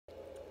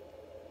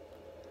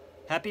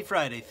Happy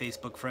Friday,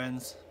 Facebook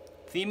friends.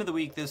 Theme of the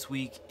week this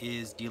week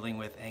is dealing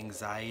with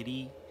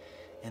anxiety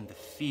and the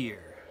fear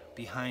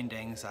behind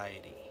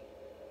anxiety.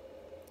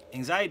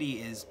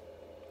 Anxiety is,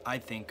 I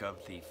think,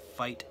 of the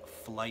fight,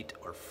 flight,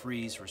 or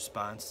freeze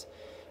response,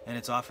 and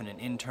it's often an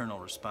internal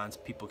response.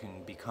 People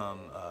can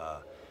become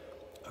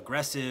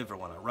aggressive or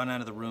want to run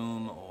out of the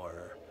room,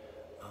 or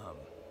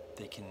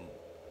they can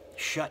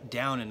shut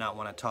down and not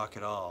want to talk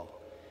at all,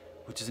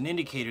 which is an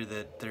indicator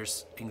that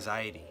there's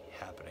anxiety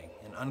happening,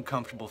 an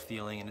uncomfortable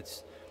feeling, and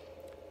it's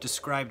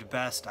described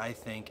best, I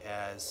think,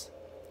 as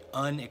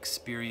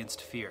unexperienced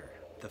fear.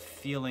 The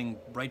feeling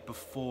right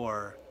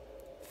before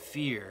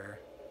fear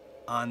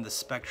on the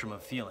spectrum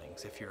of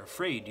feelings. If you're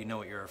afraid, you know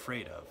what you're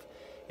afraid of.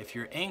 If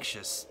you're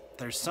anxious,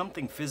 there's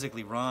something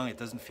physically wrong, it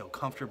doesn't feel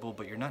comfortable,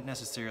 but you're not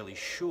necessarily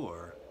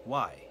sure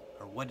why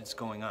or what is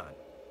going on.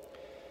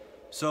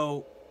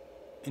 So,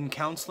 in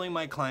counseling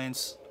my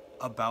clients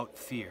about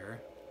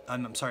fear,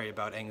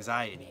 about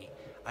anxiety,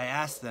 I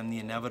ask them the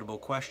inevitable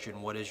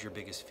question, what is your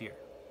biggest fear?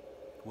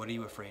 What are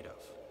you afraid of?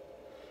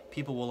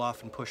 People will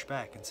often push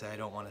back and say, I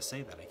don't want to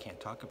say that, I can't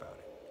talk about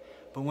it.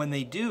 But when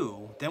they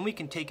do, then we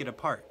can take it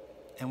apart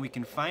and we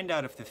can find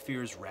out if the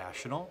fear is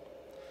rational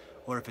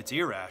or if it's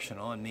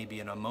irrational and maybe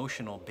an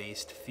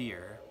emotional-based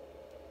fear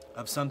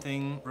of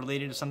something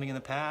related to something in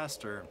the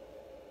past or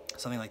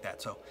something like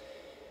that. So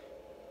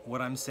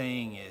what I'm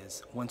saying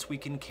is, once we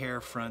can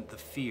carefront the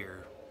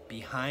fear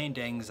behind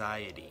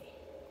anxiety,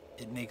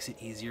 it makes it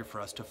easier for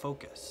us to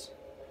focus.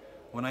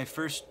 When I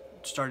first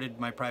started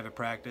my private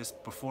practice,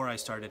 before I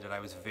started it, I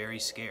was very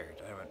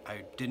scared.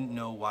 I didn't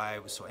know why I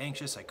was so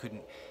anxious. I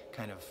couldn't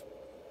kind of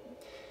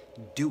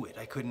do it.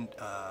 I couldn't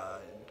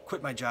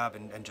quit my job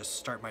and just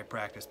start my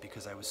practice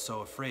because I was so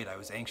afraid. I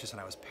was anxious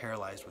and I was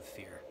paralyzed with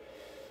fear.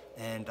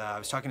 And I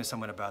was talking to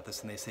someone about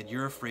this and they said,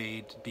 you're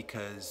afraid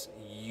because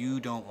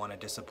you don't want to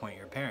disappoint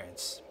your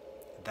parents.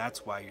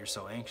 That's why you're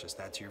so anxious.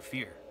 That's your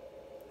fear.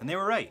 And they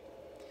were right.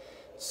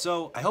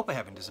 So I hope I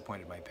haven't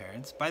disappointed my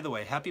parents. By the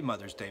way, happy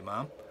Mother's Day,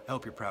 Mom. I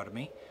hope you're proud of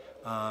me.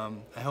 I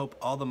hope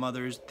all the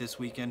mothers this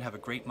weekend have a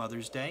great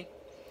Mother's Day.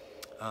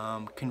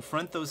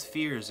 Confront those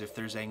fears if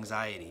there's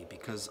anxiety,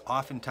 because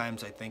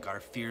oftentimes I think our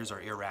fears are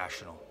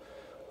irrational.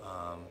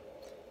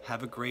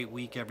 Have a great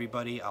week,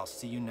 everybody. I'll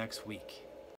see you next week.